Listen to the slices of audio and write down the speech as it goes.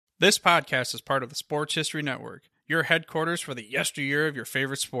This podcast is part of the Sports History Network, your headquarters for the yesteryear of your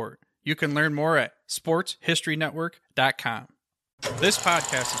favorite sport. You can learn more at sportshistorynetwork.com. This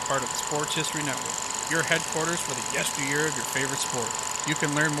podcast is part of the Sports History Network, your headquarters for the yesteryear of your favorite sport. You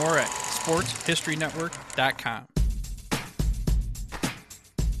can learn more at sportshistorynetwork.com.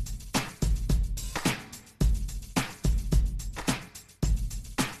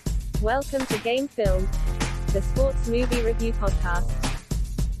 Welcome to Game Film, the sports movie review podcast,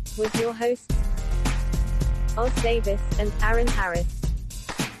 with your hosts, Oz Davis and Aaron Harris.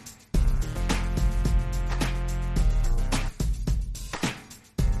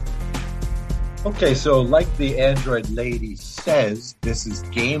 Okay, so like the Android lady says, this is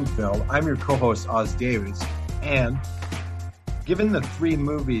Game Film. I'm your co-host, Oz Davis, and given the three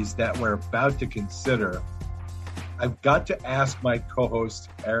movies that we're about to consider, I've got to ask my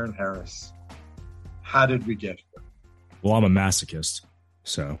co-host, Aaron Harris, how did we get here? Well, I'm a masochist,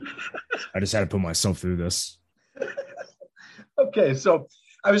 so I just had to put myself through this. Okay, so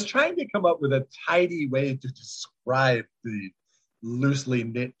I was trying to come up with a tidy way to describe the loosely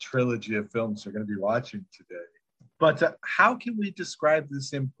knit trilogy of films we're going to be watching today. But how can we describe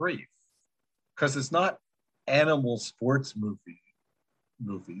this in brief? Because it's not animal sports movies.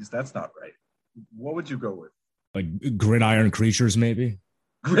 That's not right. What would you go with? Like gridiron creatures, maybe?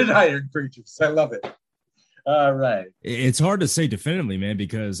 Gridiron creatures. I love it. All right. It's hard to say definitively, man,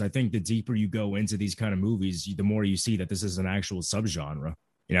 because I think the deeper you go into these kind of movies, the more you see that this is an actual subgenre.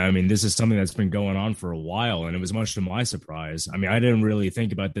 You know, I mean, this is something that's been going on for a while, and it was much to my surprise. I mean, I didn't really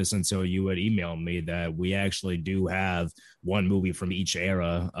think about this until you had emailed me that we actually do have one movie from each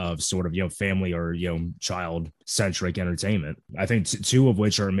era of sort of, family or, child-centric entertainment. I think two of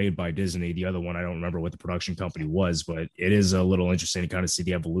which are made by Disney. The other one, I don't remember what the production company was, but it is a little interesting to kind of see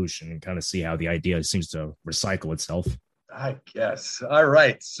the evolution and kind of see how the idea seems to recycle itself. I guess. All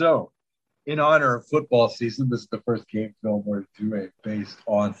right. So, in honor of football season, this is the first Game Film we're doing based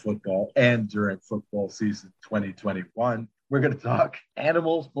on football and during football season 2021. We're going to talk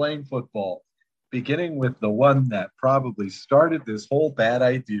animals playing football, beginning with the one that probably started this whole bad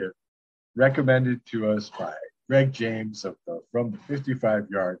idea, recommended to us by Greg James of the From the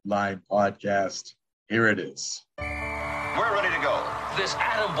 55-Yard Line podcast. Here it is. We're ready to go. This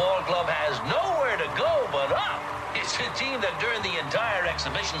Atom Ball Club has nowhere to go but up. It's a team that during the entire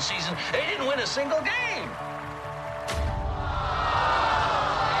exhibition season, they didn't win a single game.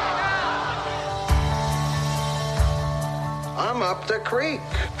 I'm up the creek,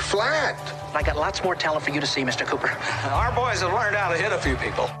 flat. I got lots more talent for you to see, Mr. Cooper. Our boys have learned how to hit a few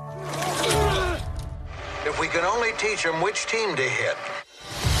people. If we can only teach them which team to hit.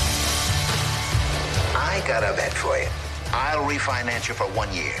 I got a bet for you. I'll refinance you for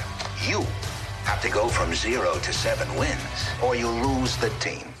 1 year. You have to go from 0 to 7 wins, or you lose the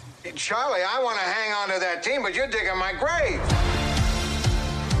team. Charlie, I want to hang on to that team, but you're digging my grave.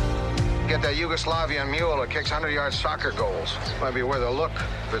 Get that Yugoslavian mule that kicks 100-yard soccer goals. Might be worth a look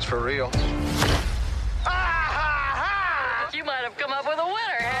if it's for real. You might have come up with a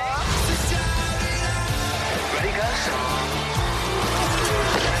winner, hey? Ready, Gus?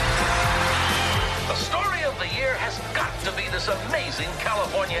 The story of the year has got to be this amazing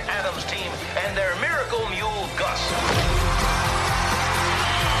California Adams team and their miracle mule, Gus.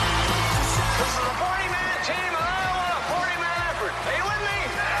 This is a 40-man team, and I want a 40-man effort. Are you with me?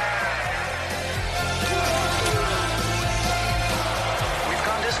 We've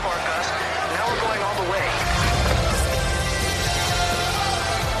gone this far, Gus. Now we're going all the way.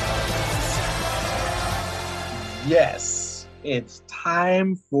 Yes, it's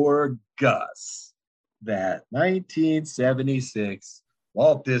time for Gus. That 1976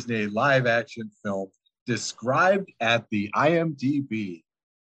 Walt Disney live-action film described at the IMDb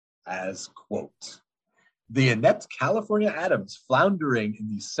as, quote, the inept California Adams floundering in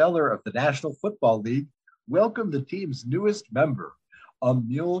the cellar of the National Football League welcomed the team's newest member, a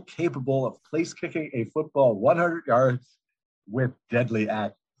mule capable of place-kicking a football 100 yards with deadly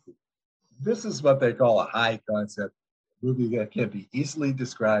accuracy. This is what they call a high-concept movie that can be easily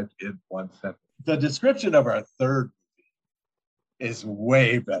described in one sentence. The description of our third movie is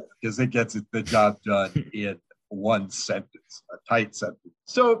way better because it gets the job done in one sentence, a tight sentence.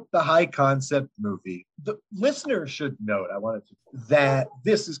 So the high concept movie, the listener should note, that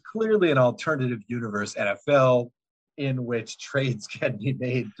this is clearly an alternative universe NFL in which trades can be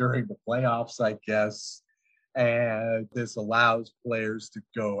made during the playoffs, I guess. And this allows players to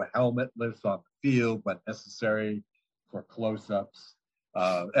go helmetless on the field when necessary for close-ups.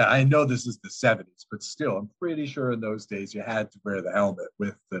 I know this is the 70s, but still, I'm pretty sure in those days you had to wear the helmet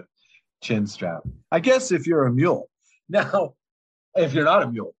with the chin strap. I guess if you're a mule. Now, if you're not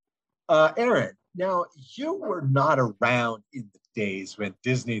a mule, Aaron, now you were not around in the days when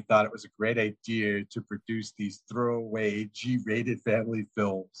Disney thought it was a great idea to produce these throwaway G-rated family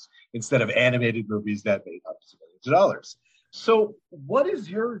films instead of animated movies that made hundreds of millions of dollars. So, what is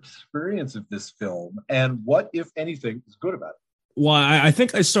your experience of this film, and what, if anything, is good about it? Well, I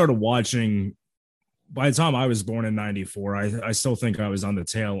think I started watching by the time I was born in 94. I still think I was on the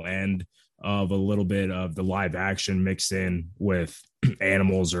tail end of a little bit of the live action mixed in with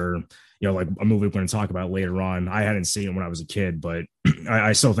animals, or, like a movie we're going to talk about later on. I hadn't seen it when I was a kid, but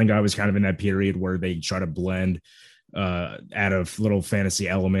I still think I was kind of in that period where they try to blend add a little fantasy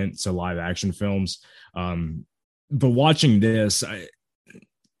element to live action films. But watching this,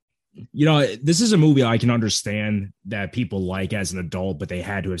 this is a movie I can understand that people like as an adult, but they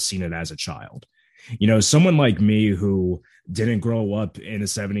had to have seen it as a child. Someone like me who didn't grow up in the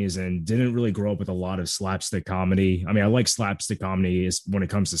 70s and didn't really grow up with a lot of slapstick comedy. I mean, I like slapstick comedy when it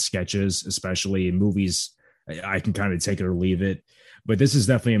comes to sketches, especially in movies. I can kind of take it or leave it. But this is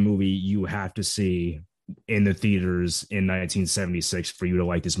definitely a movie you have to see in the theaters in 1976 for you to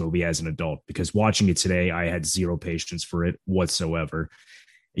like this movie as an adult, because watching it today, I had zero patience for it whatsoever.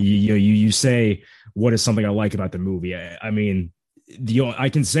 You say, what is something I like about the movie? I mean, I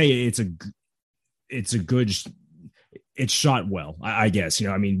can say it's shot well, I guess.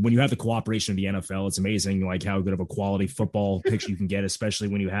 I mean, when you have the cooperation of the NFL, it's amazing, like how good of a quality football picture you can get, especially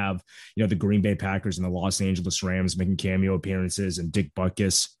when you have, the Green Bay Packers and the Los Angeles Rams making cameo appearances, and Dick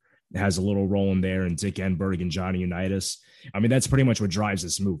Butkus has a little role in there, and Dick Enberg and Johnny Unitas. I mean, that's pretty much what drives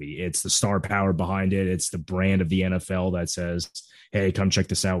this movie. It's the star power behind it. It's the brand of the NFL that says, hey, come check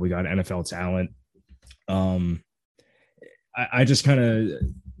this out. We got NFL talent. I just kind of,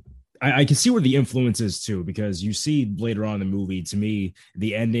 I can see where the influence is too, because you see later on in the movie, to me,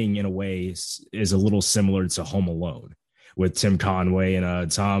 the ending in a way is a little similar to Home Alone with Tim Conway and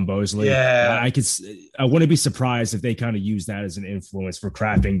Tom Bosley. Yeah. I wouldn't be surprised if they kind of use that as an influence for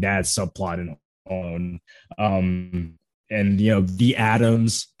crafting that subplot in Home Alone. And, the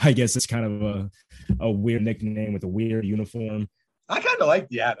Adams, I guess it's kind of a weird nickname with a weird uniform. I kind of like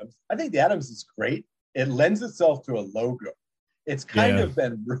the Adams. I think the Adams is great. It lends itself to a logo. It's kind of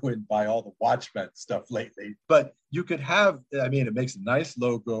been ruined by all the Watchmen stuff lately, but you could have, it makes a nice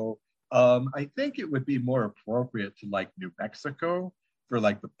logo. I think it would be more appropriate to like New Mexico for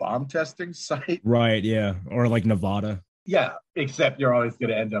like the bomb testing site. Right. Yeah. Or like Nevada. Yeah. Except you're always going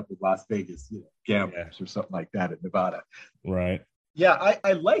to end up with Las Vegas, gamblers or something like that in Nevada. Right. Yeah.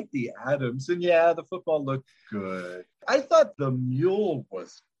 I like the Adams, and the football looked good. I thought the mule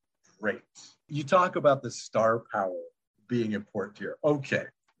was great. You talk about the star power being important here. Okay.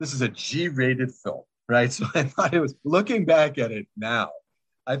 This is a G-rated film, right? So I thought it was, looking back at it now,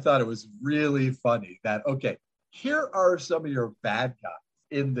 I thought it was really funny that, okay, here are some of your bad guys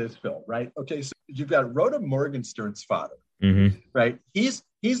in this film, right? Okay, so you've got Rhoda Morgenstern's father, right? He's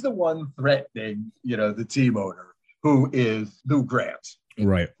the one threatening, the team owner, who is Lou Grant,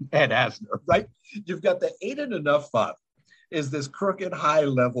 right? And Asner, right? You've got the Ain't It Enough father, is this crooked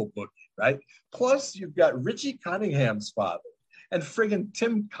high-level bookie, right? Plus, you've got Richie Cunningham's father and friggin'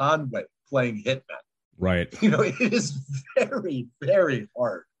 Tim Conway playing hitman. Right. It is very, very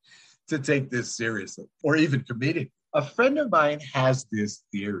hard to take this seriously, or even comedic. A friend of mine has this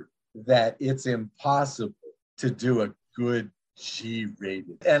theory that it's impossible to do a good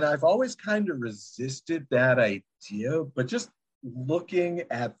G-rated. And I've always kind of resisted that idea, but just looking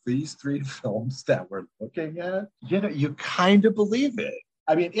at these three films that we're looking at, you kind of believe it.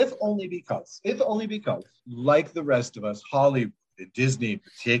 I mean, if only because, like the rest of us, Hollywood and Disney in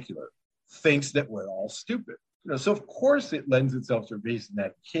particular, thinks that we're all stupid. So of course it lends itself to a reason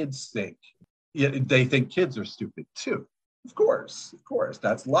that kids think, they think kids are stupid too. Of course,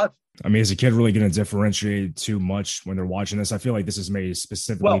 that's logical. I mean, is a kid really going to differentiate too much when they're watching this? I feel like this is made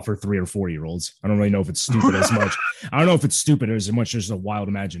specifically for 3 or 4 year olds. I don't really know if it's stupid as much. I don't know if it's stupid as much as a wild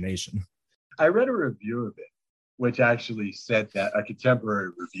imagination. I read a review of it, which actually said that, a contemporary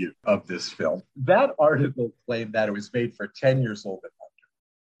review of this film, that article claimed that it was made for 10 years old and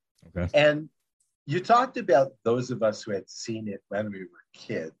under. Okay. And you talked about those of us who had seen it when we were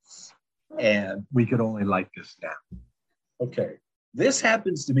kids, and we could only like this now. Okay. This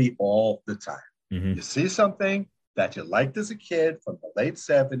happens to me all the time. Mm-hmm. You see something that you liked as a kid from the late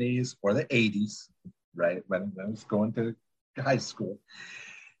 70s or the 80s, right? When I was going to high school.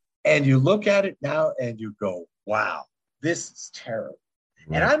 And you look at it now and you go, wow, this is terrible.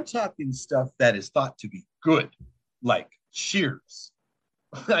 Right. And I'm talking stuff that is thought to be good, like Cheers.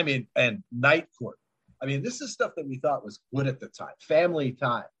 And Night Court. This is stuff that we thought was good at the time. Family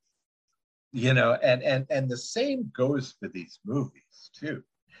Time. And the same goes for these movies too.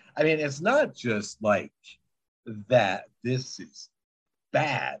 I mean, it's not just like that this is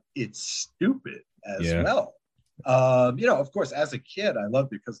bad, it's stupid as well. Of course, as a kid, I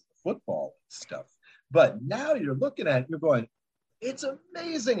loved it because of the football and stuff. But now you're looking at it, you're going, it's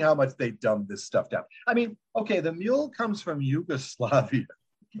amazing how much they dumbed this stuff down. I mean, okay, the mule comes from Yugoslavia.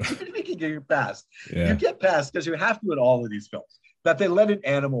 We can get past. You get past because you have to in all of these films that they let an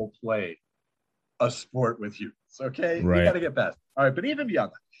animal play a sport with humans. Okay, right. You got to get past. All right, but even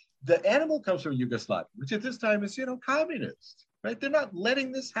beyond that, the animal comes from Yugoslavia, which at this time is communist. Right? They're not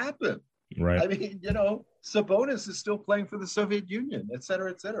letting this happen. Right. I mean, Sabonis is still playing for the Soviet Union, et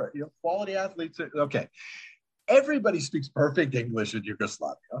cetera, et cetera. Quality athletes. Okay. Everybody speaks perfect English in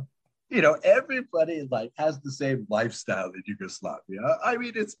Yugoslavia. Everybody has the same lifestyle in Yugoslavia. I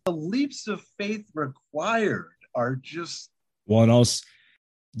mean, it's the leaps of faith required are just. Well, and also,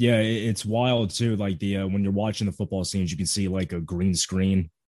 it's wild too. Like when you're watching the football scenes, you can see like a green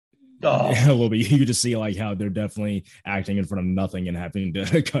screen. A little bit. You just see like how they're definitely acting in front of nothing and having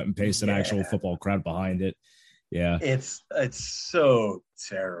to cut and paste an actual football crowd behind it. Yeah, it's so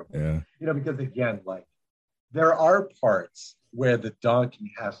terrible. Yeah, because again, like there are parts where the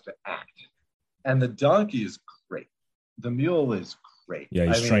donkey has to act, and the donkey is great. The mule is great. Yeah,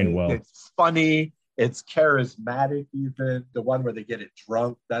 he's trained well. It's funny. It's charismatic. Even the one where they get it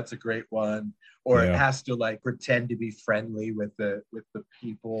drunk, that's a great one. Or it has to pretend to be friendly with the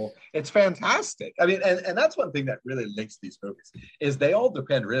people. It's fantastic. I mean, and that's one thing that really links these movies is they all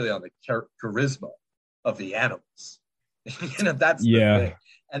depend really on the charisma of the animals. That's the thing.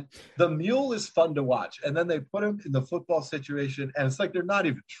 And the mule is fun to watch. And then they put him in the football situation, and it's like they're not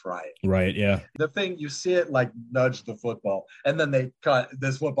even trying. Right, yeah. The thing, you see it nudge the football, and then they cut,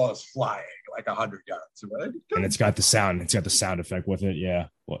 this football is flying 100 yards. And it's got the sound. It's got the sound effect with it, yeah.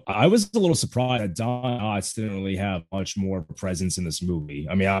 Well, I was a little surprised that Don Knotts didn't really have much more presence in this movie.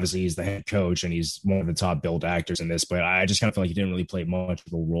 I mean, obviously, he's the head coach, and he's one of the top billed actors in this, but I just kind of feel like he didn't really play much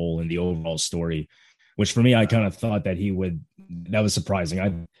of a role in the overall story. Which for me, I kind of thought that he would. That was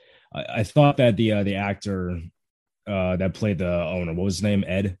surprising. I thought that the actor that played the owner, what was his name,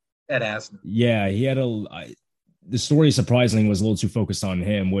 Ed Asner. Yeah, he had the story surprisingly was a little too focused on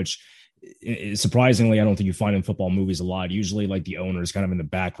him, which surprisingly I don't think you find in football movies a lot. Usually, the owner is kind of in the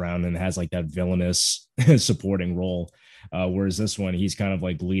background and has that villainous supporting role, whereas this one he's kind of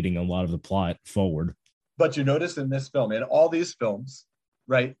leading a lot of the plot forward. But you notice in this film, in all these films,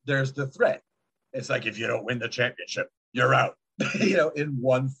 right? There's the threat. It's like, if you don't win the championship, you're out, in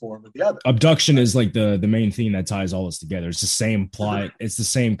one form or the other. Abduction is the main theme that ties all this together. It's the same plot. It's the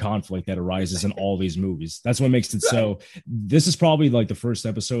same conflict that arises in all these movies. That's what makes it so. This is probably the first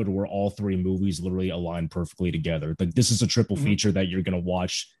episode where all three movies literally align perfectly together. This is a triple feature that you're going to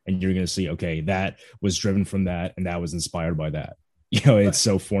watch and you're going to see, okay, that was driven from that and that was inspired by that. It's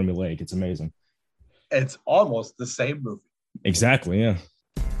so formulaic. It's amazing. It's almost the same movie. Exactly, yeah.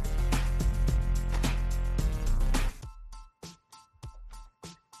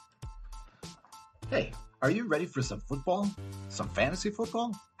 Hey, are you ready for some football? Some fantasy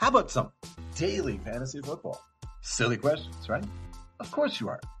football? How about some daily fantasy football? Silly questions, right? Of course you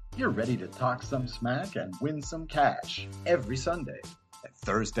are. You're ready to talk some smack and win some cash every Sunday, and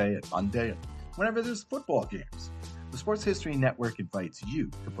Thursday and Monday, and whenever there's football games. The Sports History Network invites you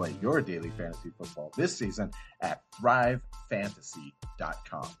to play your daily fantasy football this season at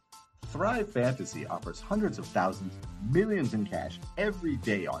ThriveFantasy.com. Thrive Fantasy offers hundreds of thousands, millions in cash every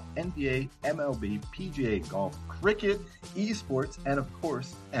day on NBA, MLB, PGA golf, cricket, esports, and of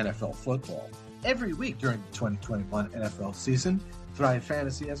course, NFL football. Every week during the 2021 NFL season, Thrive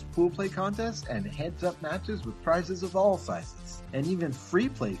Fantasy has pool play contests and heads-up matches with prizes of all sizes, and even free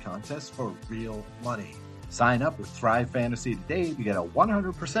play contests for real money. Sign up with Thrive Fantasy today to get a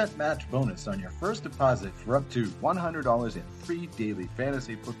 100% match bonus on your first deposit for up to $100 in free daily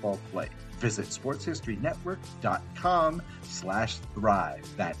fantasy football play. Visit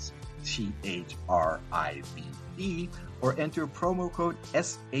sportshistoryNetwork.com/thrive. That's THRIVE, or enter promo code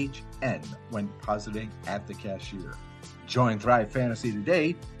SHN when depositing at the cashier. Join Thrive Fantasy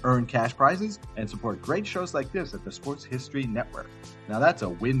today, earn cash prizes, and support great shows like this at the Sports History Network. Now that's a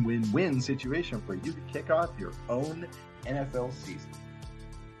win-win-win situation for you to kick off your own NFL season.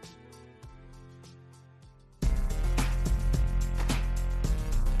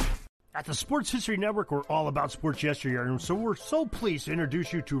 At the Sports History Network, we're all about sports yesteryear, and so we're so pleased to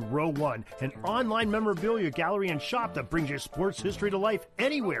introduce you to Row One, an online memorabilia gallery and shop that brings your sports history to life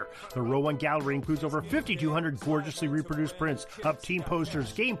anywhere. The Row One gallery includes over 5,200 gorgeously reproduced prints of team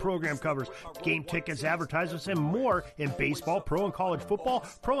posters, game program covers, game tickets, advertisements, and more in baseball, pro and college football,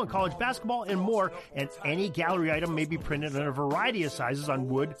 pro and college basketball, and more. And any gallery item may be printed in a variety of sizes on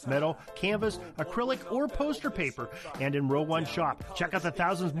wood, metal, canvas, acrylic, or poster paper. And in Row One shop, check out the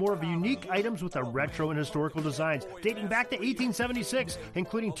thousands more of unique items with the retro and historical designs dating back to 1876,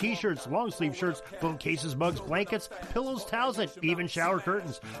 including t-shirts, long-sleeve shirts, phone cases, mugs, blankets, pillows, towels, and even shower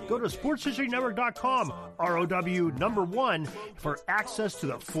curtains. Go to sportshistorynetwork.com, ROW1, for access to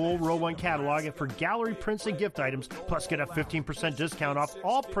the full Row One catalog and for gallery prints and gift items, plus get a 15% discount off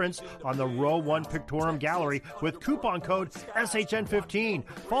all prints on the Row One Pictorum Gallery with coupon code SHN15.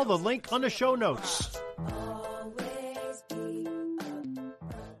 Follow the link on the show notes.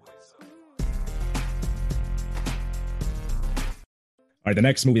 All right, the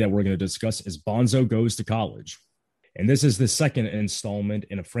next movie that we're going to discuss is Bonzo Goes to College. And this is the second installment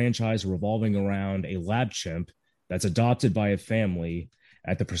in a franchise revolving around a lab chimp that's adopted by a family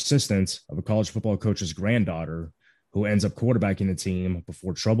at the persistence of a college football coach's granddaughter, who ends up quarterbacking the team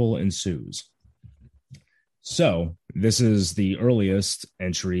before trouble ensues. So this is the earliest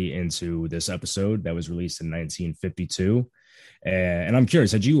entry into this episode that was released in 1952. And I'm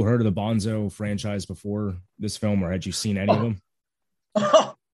curious, had you heard of the Bonzo franchise before this film, or had you seen any of them?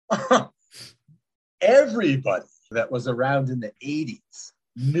 Everybody that was around in the 80s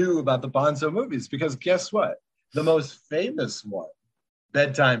knew about the Bonzo movies, because guess what? The most famous one,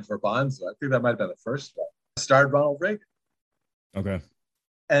 Bedtime for Bonzo, I think that might have been the first one, starred Ronald Reagan. Okay.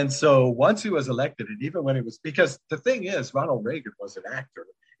 And so once he was elected, and even when it was, because the thing is, Ronald Reagan was an actor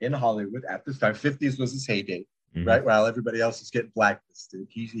in Hollywood at this time. 50s was his heyday, right? While everybody else is getting blacklisted,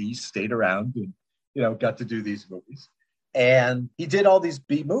 he stayed around and, got to do these movies. And he did all these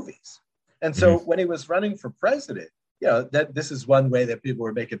B movies. And so when he was running for president, that this is one way that people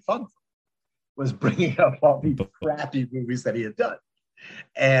were making fun of him, was bringing up all these crappy movies that he had done.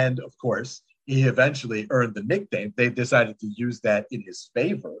 And of course, he eventually earned the nickname. They decided to use that in his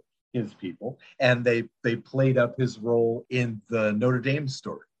favor, his people, and they played up his role in the Notre Dame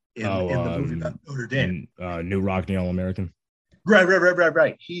story, in the movie about Notre Dame. New Rockney All-American.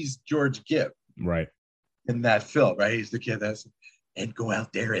 Right. He's George Gibb. Right. In that film, right? He's the kid that's, and go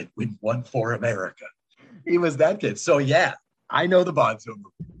out there and win one for America. He was that kid. So yeah, I know the Bonzo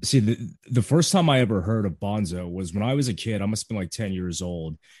movie. See, the first time I ever heard of Bonzo was when I was a kid. I must have been like 10 years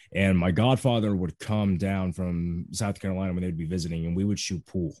old. And my godfather would come down from South Carolina when they'd be visiting, and we would shoot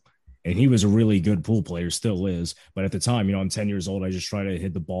pool. And he was a really good pool player, still is. But at the time, I'm 10 years old. I just try to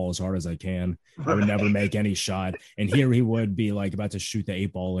hit the ball as hard as I can. I would never make any shot. And here he would be like about to shoot the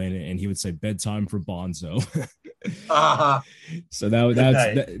 8-ball in, and he would say, "Bedtime for Bonzo." So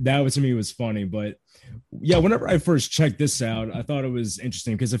that to me was funny. But yeah, whenever I first checked this out, I thought it was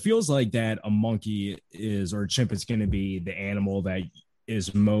interesting because it feels like that a monkey or a chimp is going to be the animal that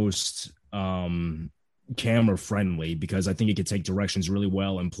is most camera friendly, because I think it could take directions really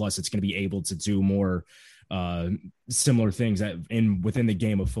well, and plus it's going to be able to do more similar things that within the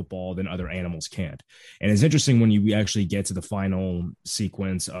game of football than other animals can't. And it's interesting when you actually get to the final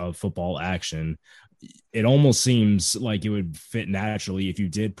sequence of football action, it almost seems like it would fit naturally if you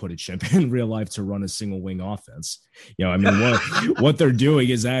did put a chimp in real life to run a single wing offense. What they're doing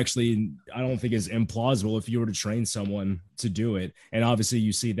is actually, I don't think is implausible if you were to train someone to do it. And obviously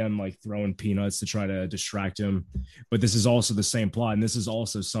you see them like throwing peanuts to try to distract him, but this is also the same plot. And this is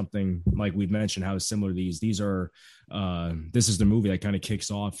also something like we've mentioned, how similar these are. This is the movie that kind of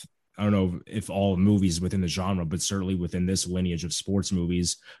kicks off, I don't know if all movies within the genre, but certainly within this lineage of sports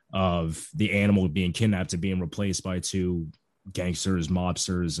movies, of the animal being kidnapped and being replaced by two gangsters,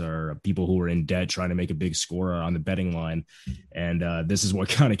 mobsters, or people who are in debt trying to make a big score on the betting line. And this is what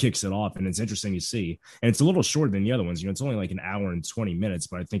kind of kicks it off. And it's interesting to see. And it's a little shorter than the other ones. It's only like an hour and 20 minutes,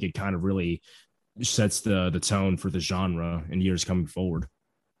 but I think it kind of really sets the tone for the genre in years coming forward.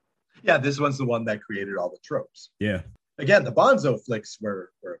 Yeah, this one's the one that created all the tropes. Yeah. Again, the Bonzo flicks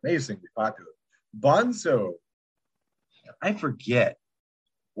were amazingly popular. Bonzo, I forget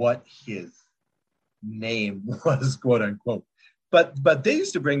what his name was, quote unquote, but they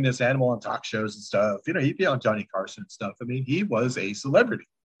used to bring this animal on talk shows and stuff. He'd be on Johnny Carson and stuff. I mean, he was a celebrity.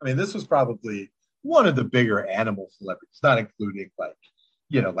 I mean, this was probably one of the bigger animal celebrities, not including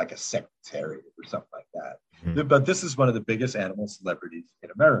like a secretary or something like that. Mm-hmm. But this is one of the biggest animal celebrities in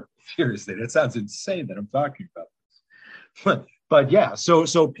America. Seriously, it sounds insane that I'm talking about this. But yeah,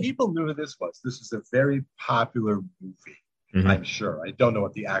 so people knew who this was. This is a very popular movie. I'm sure. I don't know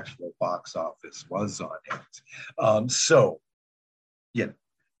what the actual box office was on it. So, yeah,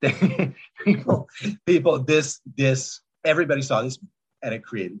 everybody saw this and it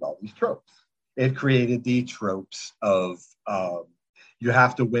created all these tropes. It created the tropes of you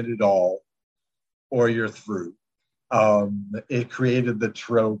have to win it all or you're through. It created the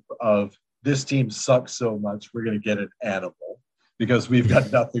trope of this team sucks so much, we're going to get an animal because we've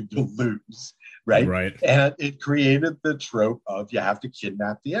got nothing to lose, right? Right. And it created the trope of you have to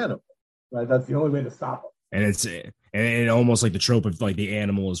kidnap the animal, right? That's the only way to stop them. And almost like the trope of like the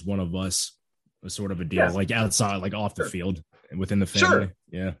animal is one of us, sort of a deal, like outside, like off the field and within the family.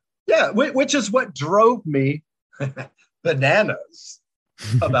 Yeah. Yeah, which is what drove me bananas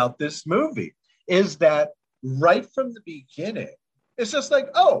about this movie, is that right from the beginning, it's just like,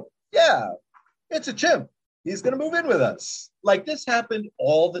 oh, yeah, it's a chimp. He's going to move in with us. Like this happened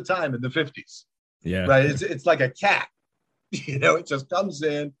all the time in the 50s. Yeah. Right? It's like a cat. It just comes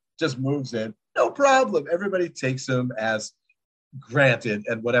in, just moves in. No problem. Everybody takes him as granted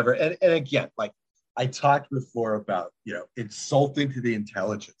and whatever. And again, like I talked before about, insulting to the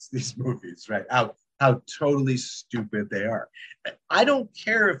intelligence, these movies, right? How totally stupid they are. I don't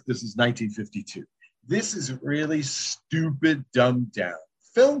care if this is 1952. This is really stupid, dumbed down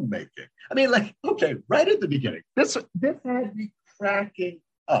filmmaking. I mean, like, okay, right at the beginning, this had me cracking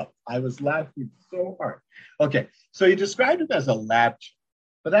up. I was laughing so hard. Okay, so he described him as a lab chimp,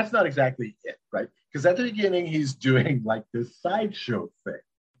 but that's not exactly it, right? Because at the beginning, he's doing like this sideshow thing.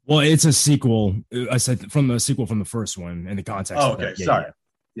 Well, it's a sequel. I said from the sequel from the first one in the context. Oh, okay, sorry.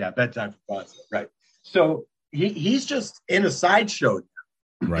 Yeah, Bedtime for Bonzo, right? So he's just in a sideshow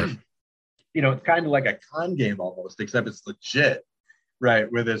now. Right. It's kind of like a con game almost, except it's legit, right?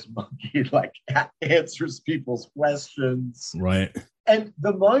 Where this monkey like answers people's questions. Right. And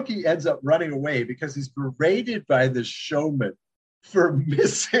the monkey ends up running away because he's berated by the showman for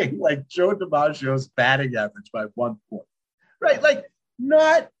missing like Joe DiMaggio's batting average by 1 point. Right? Like,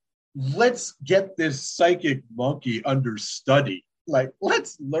 not let's get this psychic monkey under study. Like,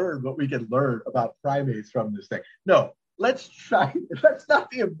 let's learn what we can learn about primates from this thing. No, let's not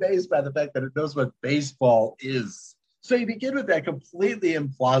be amazed by the fact that it knows what baseball is. So you begin with that completely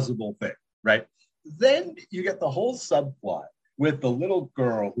implausible thing, right? Then you get the whole subplot with the little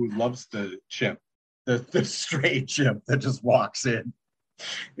girl who loves the chimp, the stray chimp that just walks in.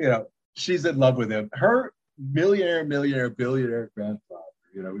 She's in love with him. Her millionaire, billionaire grandfather,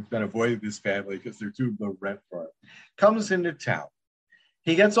 who's been avoiding this family because they're too low rent for him, comes into town.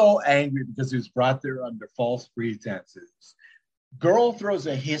 He gets all angry because he was brought there under false pretenses. Girl throws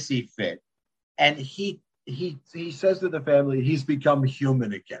a hissy fit, and he says to the family he's become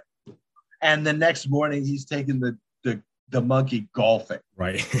human again. And the next morning he's taking the monkey golfing.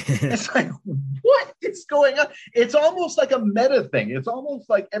 Right. It's like, what is going on? It's almost like a meta thing. It's almost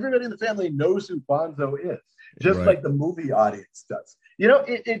like everybody in the family knows who Bonzo is, just like the movie audience does.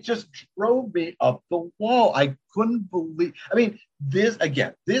 It just drove me up the wall. I couldn't believe. I mean, this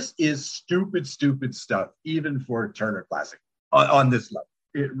is stupid stuff, even for a Turner Classic on this level.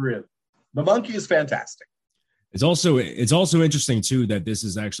 It really. The monkey is fantastic. It's also interesting too that this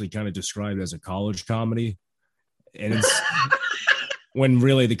is actually kind of described as a college comedy, and it's when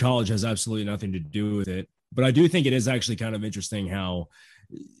really the college has absolutely nothing to do with it. But I do think it is actually kind of interesting how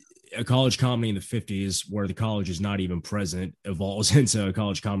a college comedy in the 50s, where the college is not even present, evolves into a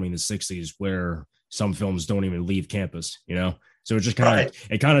college comedy in the 60s, where some films don't even leave campus. So it just kind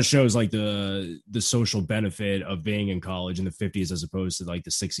of shows like the social benefit of being in college in the 50s as opposed to like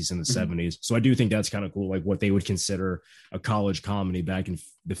the 60s and the 70s. So I do think that's kind of cool, like what they would consider a college comedy back in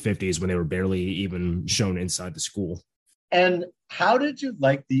the 50s when they were barely even shown inside the school. And how did you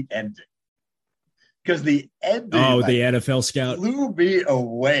like the ending? Because the ending, the NFL scout, blew me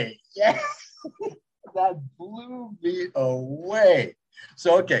away. Yeah, that blew me away.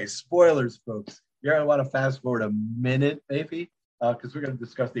 So, okay, spoilers, folks. You're going to want to fast forward a minute, maybe, because we're going to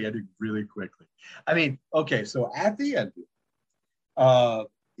discuss the ending really quickly. I mean, okay, so at the ending,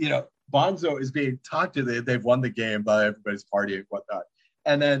 Bonzo is being talked to. They've won the game, but everybody's partying and whatnot.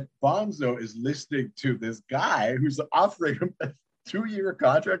 And then Bonzo is listening to this guy who's offering him a 2-year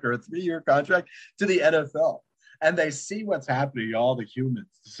contract or a 3-year contract to the NFL. And they see what's happening. All the humans,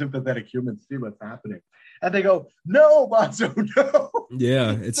 the sympathetic humans, see what's happening. And they go, no, Bonzo, no.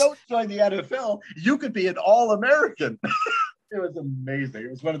 Yeah. Don't join the NFL. You could be an All-American. It was amazing.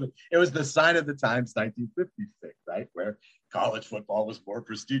 It was the sign of the times, 1956, right? Where college football was more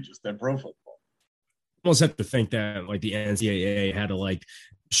prestigious than pro football. Almost have to think that like the NCAA had to like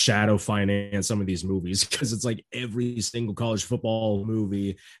shadow finance some of these movies, because it's like every single college football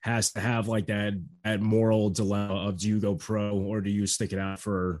movie has to have like that moral dilemma of, do you go pro or do you stick it out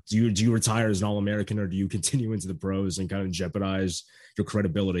for, do you retire as an All-American, or do you continue into the pros and kind of jeopardize your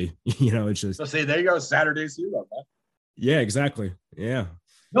credibility? It's just, So say, there you go, Saturday's hero, man. yeah, exactly. Yeah.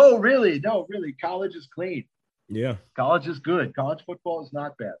 No, really. College is clean. Yeah. College is good. College football is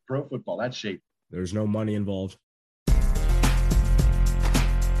not bad. Pro football, that's shady. There's no money involved.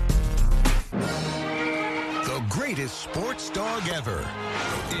 The greatest sports dog ever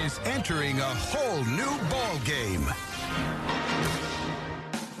is entering a whole new ball game.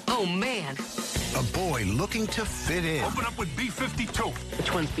 Oh, man. A boy looking to fit in. Open up with B-52.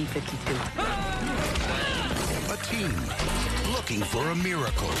 Which one's B-52? A team looking for a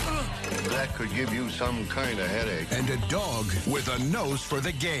miracle. That could give you some kind of headache. And a dog with a nose for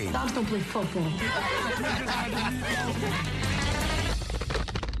the game. Dogs don't play football.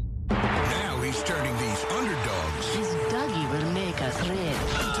 Now he's turning these underdogs. This doggy will make us rich.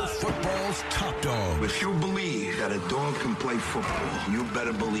 Into football's top dog. If you believe that a dog can play football, you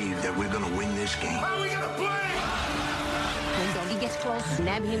better believe that we're going to win this game. How are we going to play? When doggy gets close,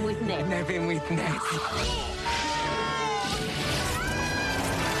 nab him with net. Nab him with net.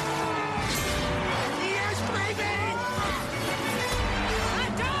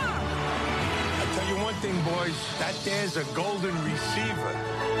 Tell you one thing, boys, that there's a golden receiver.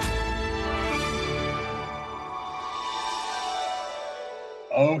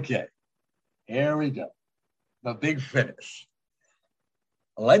 Okay, here we go. The big finish.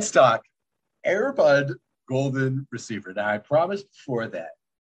 Let's talk Air Bud Golden Receiver. Now, I promised before that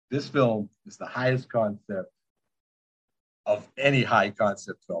this film is the highest concept of any high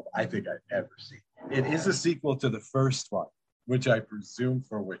concept film I think I've ever seen. It is a sequel to the first one, which I presume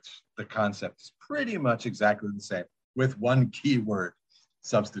for which the concept is pretty much exactly the same, with one key word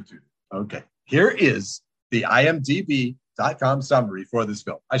substituted. Okay, here is the IMDb.com summary for this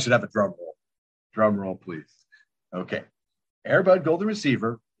film. I should have a drum roll. Drum roll, please. Okay. Air Bud Golden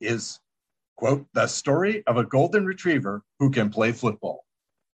Receiver is, quote, the story of a golden retriever who can play football,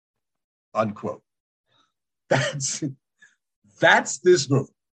 unquote. That's this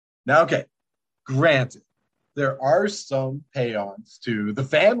movie. Now, okay, granted, there are some pay-ons to the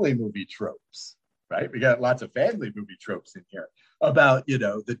family movie tropes, right? We got lots of family movie tropes in here about,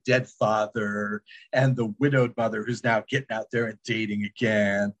 the dead father and the widowed mother who's now getting out there and dating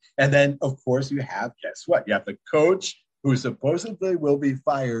again. And then, of course, you have, guess what? You have the coach who supposedly will be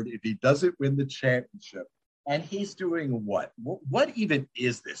fired if he doesn't win the championship. And he's doing what? What even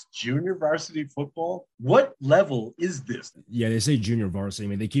is this? Junior varsity football? What level is this? Yeah, they say junior varsity. I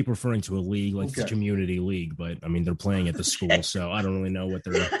mean, they keep referring to a league like the community league, but I mean, they're playing at the school, so I don't really know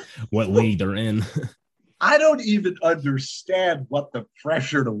what league they're in. I don't even understand what the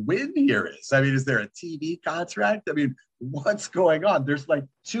pressure to win here is. I mean, is there a TV contract? I mean, what's going on? There's like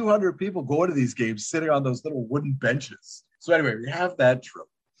 200 people going to these games sitting on those little wooden benches. So anyway, we have that trope.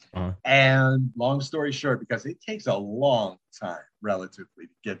 Uh-huh. And long story short, because it takes a long time relatively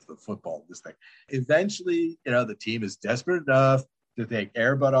to get to the football of this thing, eventually, the team is desperate enough to take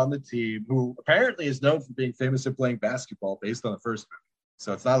Air Bud on the team, who apparently is known for being famous at playing basketball based on the first movie.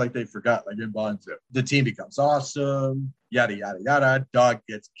 So it's not like they forgot, like in Bond 2. The team becomes awesome, yada, yada, yada. Dog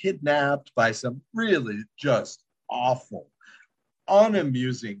gets kidnapped by some really just awful,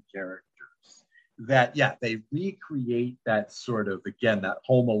 unamusing characters that, they recreate that sort of, again, that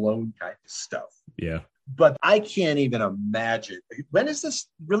Home Alone kind of stuff. Yeah. But I can't even imagine. When is this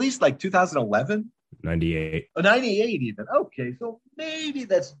released? Like 2011? 98. 98 even. Okay, so maybe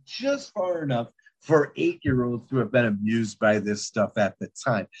that's just far enough for 8-year-olds to have been amused by this stuff at the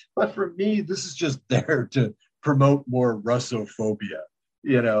time. But for me, this is just there to promote more Russophobia.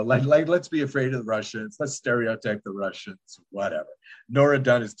 Like let's be afraid of the Russians. Let's stereotype the Russians, whatever. Nora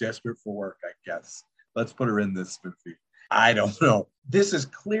Dunn is desperate for work, I guess. Let's put her in this movie. I don't know. This is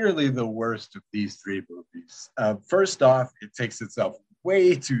clearly the worst of these three movies. First off, it takes itself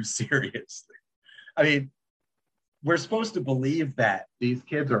way too seriously. I mean, we're supposed to believe that these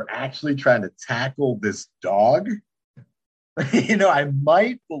kids are actually trying to tackle this dog. I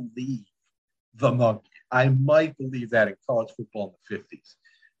might believe the monkey. I might believe that in college football in the 50s.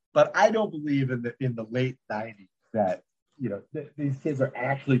 But I don't believe in the late 90s that, these kids are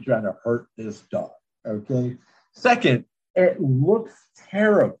actually trying to hurt this dog. Okay. Second, it looks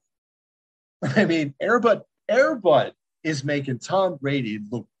terrible. I mean, Air Bud is making Tom Brady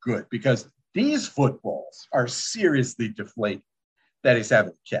look good because these footballs are seriously deflating that he's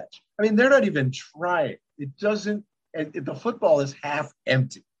having to catch. I mean, they're not even trying. The football is half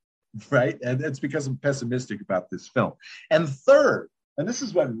empty, right? And it's because I'm pessimistic about this film. And third, and this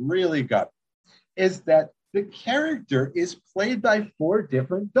is what really got me, is that the character is played by 4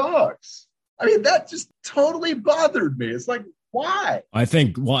 different dogs. I mean, that just totally bothered me. It's like, why? I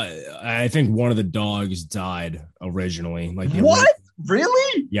think one of the dogs died originally. Like what?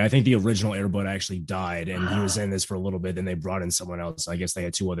 Really? Yeah, I think the original Air Bud actually died, and he was in this for a little bit. Then they brought in someone else. I guess they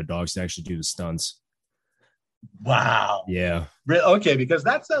had 2 other dogs to actually do the stunts. Wow. Yeah. Okay, because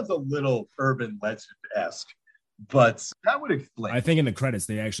that sounds a little urban legend-esque, but that would explain. I think in the credits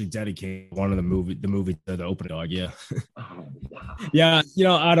they actually dedicate one of the movie to the opening dog. Yeah. Oh, wow. Yeah,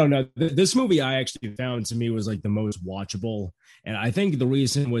 I don't know. This movie I actually found to me was like the most watchable, and I think the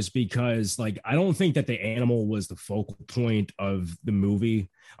reason was because like I don't think that the animal was the focal point of the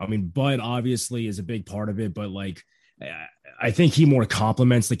movie. I mean, Bud obviously is a big part of it, but like I think he more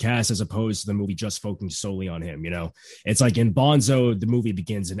complements the cast as opposed to the movie just focusing solely on him. It's like in Bonzo, the movie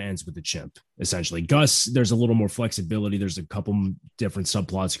begins and ends with the chimp, essentially. Gus, there's a little more flexibility. There's a couple different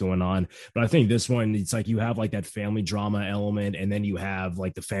subplots going on. But I think this one, it's like you have like that family drama element, and then you have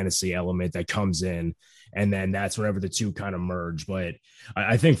like the fantasy element that comes in. And then that's wherever the two kind of merge. But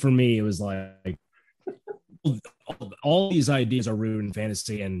I think for me, it was like all these ideas are rooted in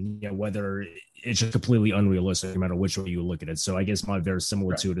fantasy, and whether it's just completely unrealistic no matter which way you look at it. So I guess my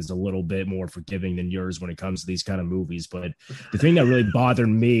verisimilitude is a little bit more forgiving than yours when it comes to these kind of movies. But the thing that really bothered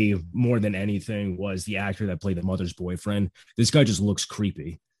me more than anything was the actor that played the mother's boyfriend. This guy just looks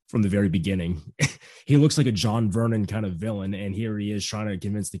creepy from the very beginning. He looks like a John Vernon kind of villain, and here he is trying to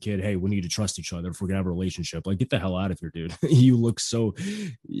convince the kid, hey, we need to trust each other if we're gonna have a relationship. Like, get the hell out of here, dude.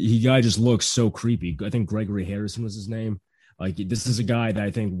 Guy just looks so creepy. I think Gregory Harrison was his name. Like, this is a guy that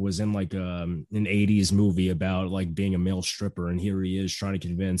I think was in like an 80s movie about like being a male stripper, and here he is trying to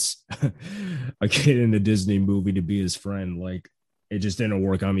convince a kid in a Disney movie to be his friend. Like, it just didn't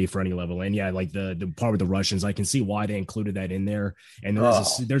work on me for any level. And yeah, like the part with the Russians, I can see why they included that in there. And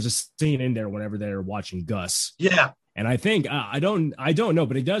there's a scene in there whenever they're watching Gus. Yeah. And I think I don't know,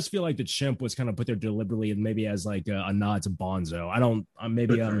 but it does feel like the chimp was kind of put there deliberately and maybe as like a nod to Bonzo.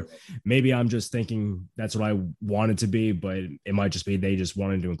 Maybe I'm just thinking that's what I wanted to be, but it might just be they just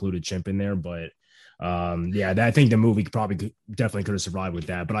wanted to include a chimp in there. But I think the movie definitely could have survived with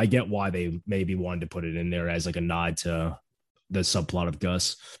that. But I get why they maybe wanted to put it in there as like a nod to the subplot of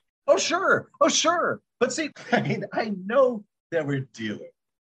Gus. Oh, sure. But see, I know that we're dealing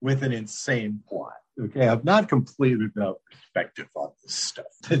with an insane plot. Okay, I'm not completely without perspective on this stuff.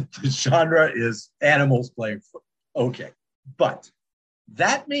 The genre is animals playing football. Okay, but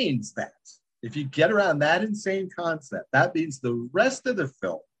that means that if you get around that insane concept, that means the rest of the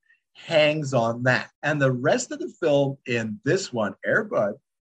film hangs on that. And the rest of the film in this one, Air Bud,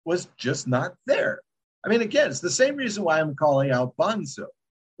 was just not there. I mean, again, it's the same reason why I'm calling out Bonzo,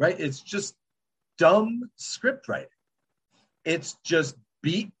 right? It's just dumb script writing. It's just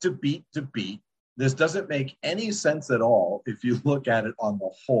beat to beat to beat. This doesn't make any sense at all if you look at it on the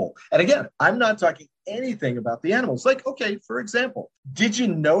whole. And again, I'm not talking anything about the animals. Like, okay, for example, did you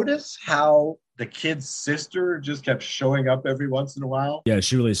notice how the kid's sister just kept showing up every once in a while? Yeah,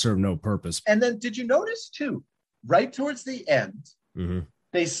 she really served no purpose. And then did you notice too, right towards the end,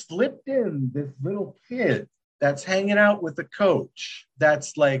 they slipped in this little kid that's hanging out with the coach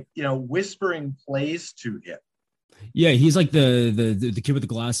that's like, whispering plays to him. Yeah, he's like the kid with the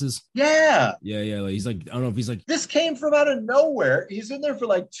glasses. Yeah. Like, he's like, I don't know if he's like, this came from out of nowhere. He's in there for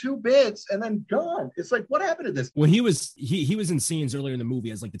like 2 bits and then gone. It's like, what happened to this? Well, he was in scenes earlier in the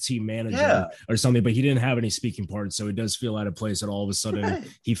movie as like the team manager or something, but he didn't have any speaking parts, so it does feel out of place that all of a sudden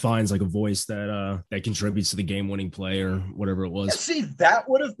he finds like a voice that contributes to the game-winning play or whatever it was. Yeah, see, that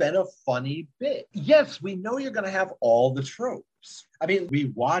would have been a funny bit. Yes, we know you're going to have all the tropes. I mean, we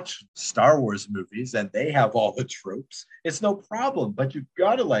watch Star Wars movies and they have all the tropes. It's no problem, but you've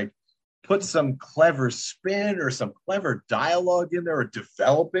got to like put some clever spin or some clever dialogue in there or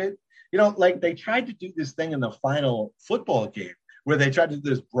develop it. Like they tried to do this thing in the final football game where they tried to do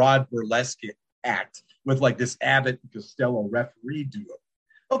this broad burlesque act with like this Abbott and Costello referee duo.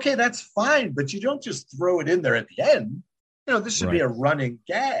 Okay, that's fine, but you don't just throw it in there at the end. This should be a running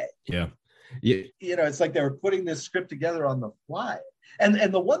gag. Yeah. It's like they were putting this script together on the fly.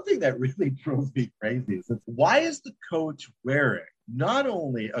 And the one thing that really drove me crazy is why is the coach wearing not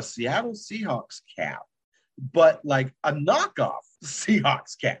only a Seattle Seahawks cap, but like a knockoff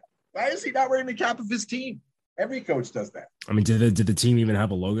Seahawks cap? Why is he not wearing the cap of his team? Every coach does that. I mean, did the team even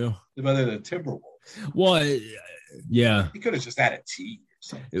have a logo? Whether the Timberwolves. Well, yeah. He could have just had a T.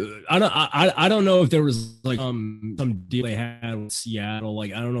 I don't know if there was like some deal they had with Seattle.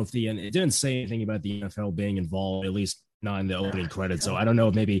 Like, I don't know if it didn't say anything about the NFL being involved, at least not in the opening credits. So I don't know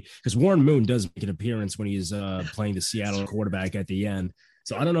if maybe because Warren Moon does make an appearance when he's playing the Seattle quarterback at the end.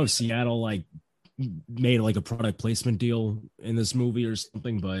 So I don't know if Seattle like made like a product placement deal in this movie or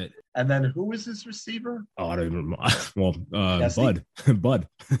something, but and then who was his receiver? Oh, I don't even remember. Well, Bud. Bud.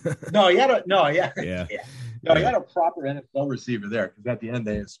 No, he had a yeah. No, he had a proper NFL receiver there because at the end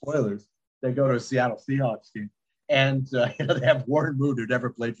they have spoilers. They go to a Seattle Seahawks team, and they have Warren Moon, who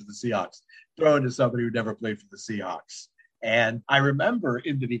never played for the Seahawks, thrown to somebody who never played for the Seahawks. And I remember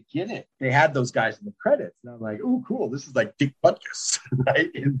in the beginning they had those guys in the credits, and I'm like, "Oh, cool! This is like Dick Butkus,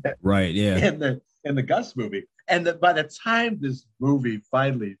 right?" In the Gus movie. And by the time this movie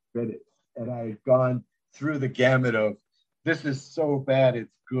finally finished, and I had gone through the gamut of this is so bad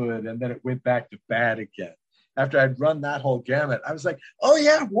it's good, and then it went back to bad again. After I'd run that whole gamut, I was like, "Oh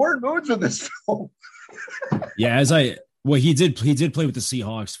yeah, Warren Moon's in this film." Yeah, he did play with the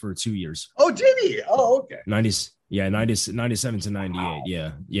Seahawks for 2 years. Oh, did he? Oh, okay. 97 to 98. Wow.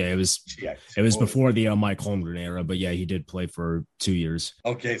 Yeah. It was before the Mike Holmgren era, but yeah, he did play for 2 years.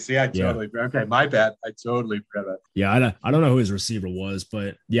 Okay, see, okay, my bad. I totally forgot. Yeah, I don't know who his receiver was,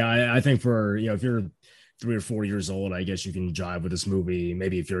 but yeah, I think for if you're 3 or 4 years old, I guess you can jive with this movie.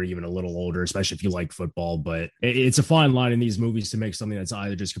 Maybe if you're even a little older, especially if you like football. But it's a fine line in these movies to make something that's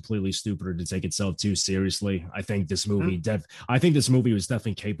either just completely stupid or to take itself too seriously. I think this movie, was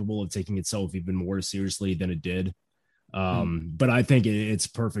definitely capable of taking itself even more seriously than it did. But I think it's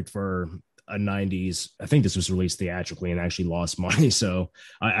perfect for a 90s. I think this was released theatrically and actually lost money. So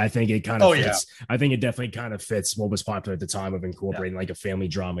I think it kind of fits. Yeah. I think it definitely kind of fits what was popular at the time of incorporating like a family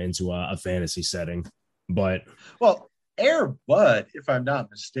drama into a fantasy setting. But Air Bud, if I'm not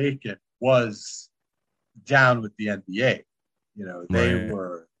mistaken, was down with the NBA. The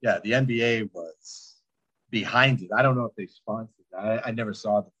NBA was behind it. I don't know if they sponsored it. I never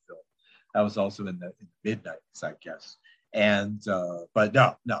saw the film. That was also in the mid-90s, I guess. And but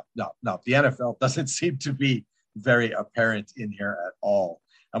no. The NFL doesn't seem to be very apparent in here at all.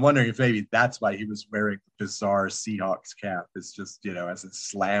 I'm wondering if maybe that's why he was wearing the bizarre Seahawks cap. It's just, as a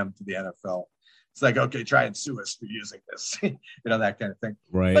slam to the NFL. It's like, okay, try and sue us for using this, that kind of thing.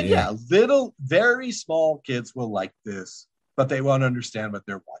 Right. But yeah, little, very small kids will like this, but they won't understand what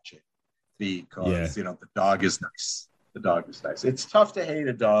they're watching because, the dog is nice. The dog is nice. It's tough to hate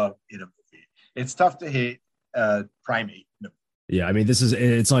a dog in a movie. It's tough to hate a primate in a movie. Yeah, I mean,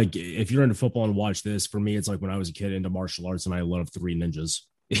 it's like if you're into football and watch this, for me, it's like when I was a kid into martial arts and I loved Three Ninjas,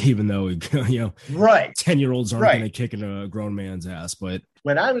 even though, right. 10-year-olds aren't going to kick a grown man's ass. But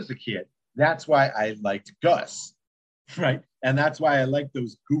when I was a kid, that's why I liked Gus, right? And that's why I like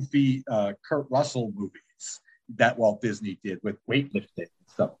those goofy Kurt Russell movies that Walt Disney did with weightlifting and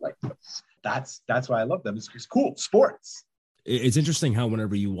stuff like this. That's why I love them. It's cool sports. It's interesting how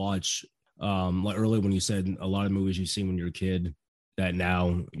whenever you watch, like earlier when you said a lot of movies you've seen when you're a kid, that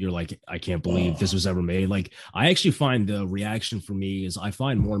now you're like, I can't believe this was ever made. Like, I actually find the reaction for me is I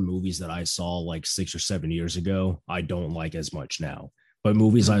find more movies that I saw like 6 or 7 years ago I don't like as much now. But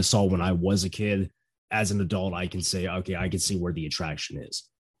movies I saw when I was a kid, as an adult, I can say, okay, I can see where the attraction is.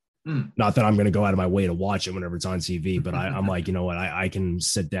 Not that I'm going to go out of my way to watch it whenever it's on TV, but I'm like, you know what, I can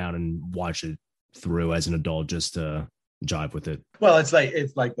sit down and watch it through as an adult just to jive with it. Well, it's like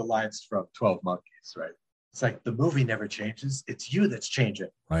the lines from 12 Monkeys, right? It's like the movie never changes. It's you that's changing.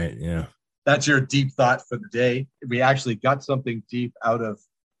 Right, yeah. That's your deep thought for the day. We actually got something deep out of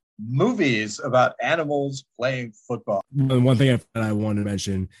movies about animals playing football. One thing I wanted to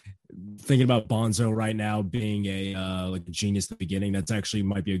mention, thinking about Bonzo right now being a genius at the beginning, that's actually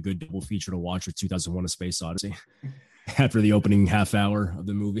might be a good double feature to watch with 2001: A Space Odyssey after the opening half hour of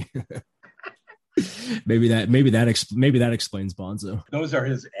the movie. maybe that explains Bonzo. Those are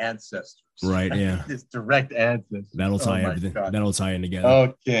his ancestors, right? Yeah, his direct ancestors. That'll tie everything. That'll tie in together.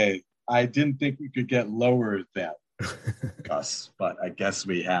 Okay, I didn't think we could get lower than Gus, but I guess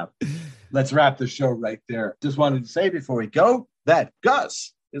we have. Let's wrap the show right there. Just wanted to say before we go that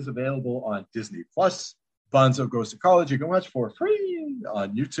Gus is available on Disney Plus. Bonzo Goes to College you can watch for free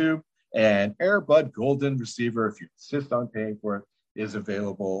on YouTube, and Air Bud Golden Receiver, if you insist on paying for it, is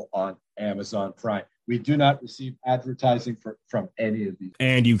available on Amazon Prime. We do not receive advertising from any of these.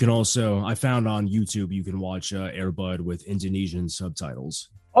 And you can also, I found on YouTube, you can watch Air Bud with Indonesian subtitles.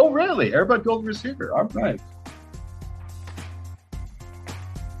 Oh, really? Air Bud Golden Receiver. All right.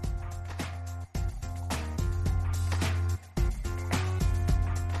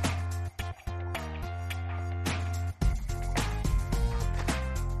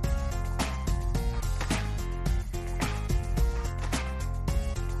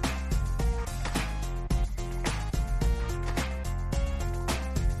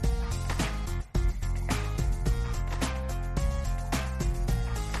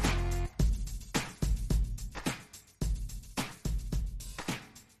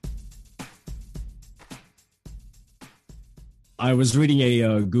 I was reading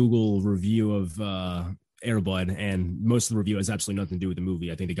a Google review of Airbud, and most of the review has absolutely nothing to do with the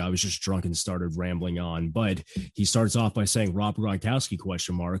movie. I think the guy was just drunk and started rambling on. But he starts off by saying Rob Gronkowski ?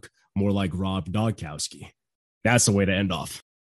 More like Rob Dogkowski. That's the way to end off.